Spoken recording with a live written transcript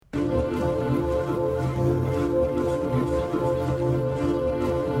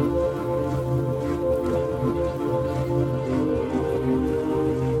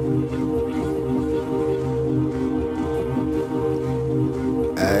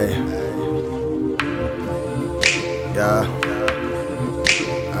Hey. Yeah.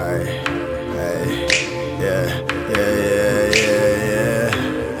 Hey. Hey. Yeah.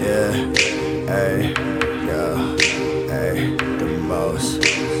 Hey. Yeah. Hey. The most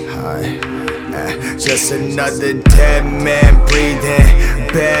high. Just another dead man breathing.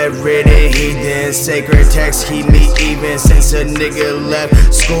 Bedridden heathen, sacred text keep me even. Since a nigga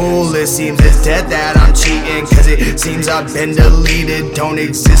left school, it seems it's dead that I'm cheating. Cause it seems I've been deleted. Don't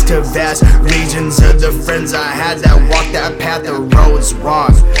exist to vast regions of the friends I had that walked that path, the road's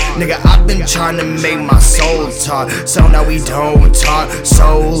wrong. Nigga, I've been trying to make my soul talk, so now we don't talk.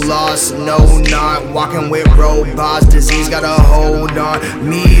 So lost, no not walking with robots. Disease got a hold on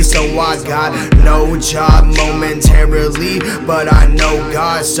me, so I got no job momentarily, but I know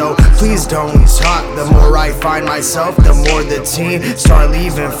God, so please don't talk. The more I find myself, the more the team start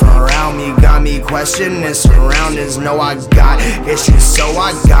leaving from around me. Got me questioning surroundings. Know I got issues, so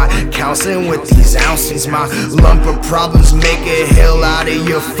I got counseling with these ounces. My lump of problems make a hill out of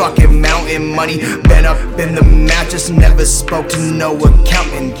your fucking mountain. Money been up in the mattress, never spoke to no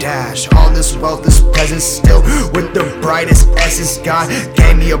accountant. Dash all this wealth, this present still with the brightest essence. God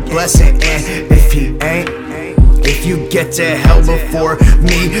gave me a blessing, and if he ain't, if you get to hell before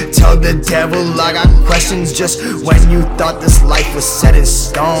me, tell the devil I got questions. Just when you thought this life was set in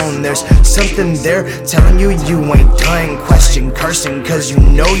stone, there's something there telling you you ain't done. Question cursing cause you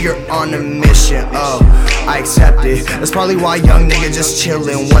know you're on a mission. Oh, I accept it. That's probably why young nigga just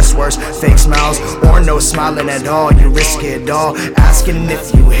chillin'. What's worse, fake smiles or no smiling at all? You risk it all, asking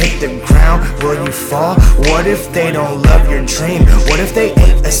if you hit the ground, will you fall? What if they don't love your dream? What if they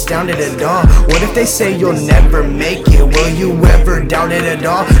ain't astounded at all? What if they say you'll never make it? Will you ever doubt it at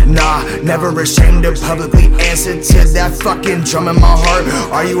all? Nah, never ashamed to publicly answer to that fucking drum in my heart.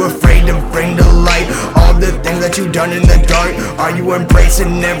 Are you afraid to bring to light all the things that you've done in the dark? Are you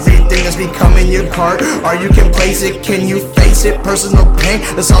embracing everything that's becoming your part? Are you complacent? Can you face it? Personal pain,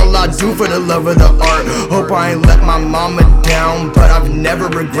 that's all I do for the love of the art. Hope I ain't let my mama down, but I've never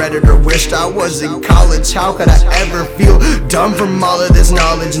regretted or wished I was in college. How could I ever feel dumb from all of this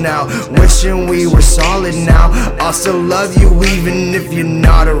knowledge now? Wishing we were solid now. I'll still love you even if you're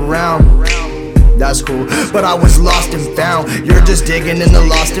not around. That's cool, but I was lost and found. You're just digging in the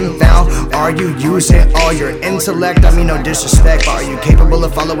lost and found. Are you using all your intellect? I mean no disrespect, but are you capable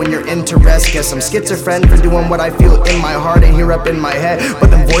of following your interest? Guess I'm schizophrenic for doing what I feel in my heart and hear up in my head, but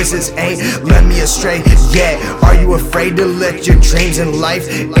them voices ain't led me astray yet. Are you afraid to let your dreams in life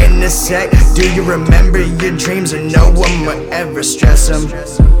intersect? Do you remember your dreams, or no one will ever stress them?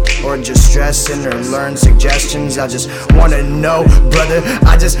 Or just stressing or learn suggestions? I just wanna know, brother,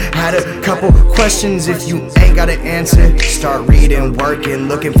 I just had a couple questions. If you ain't got an answer, start reading, working,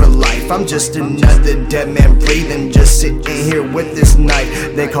 looking for life. I'm just another dead man breathing, just sitting here with this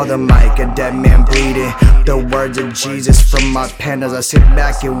knife they call the mic, a dead man bleeding. The words of Jesus from my pen as I sit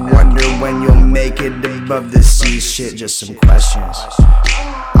back and wonder when you'll make it above the sea. Shit, just some questions.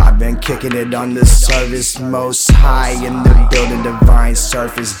 I've been kicking it on the service, most high in the building, divine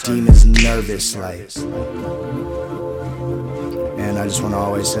surface, demons nervous like. And I just want to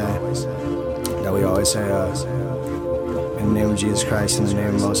always say that we always say in the name of Jesus Christ, in the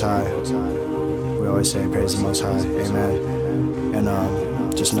name of the Most High, we always say praise the Most High, amen. And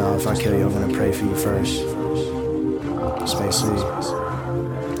just know if I kill you, I'm gonna pray for you first. Just basically,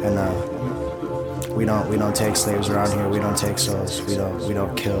 and we don't take slaves around here. We don't take souls. We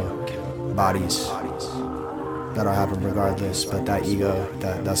don't kill bodies. That'll happen regardless. But that ego,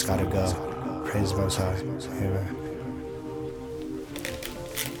 that's gotta go. Praise the Most High. Amen.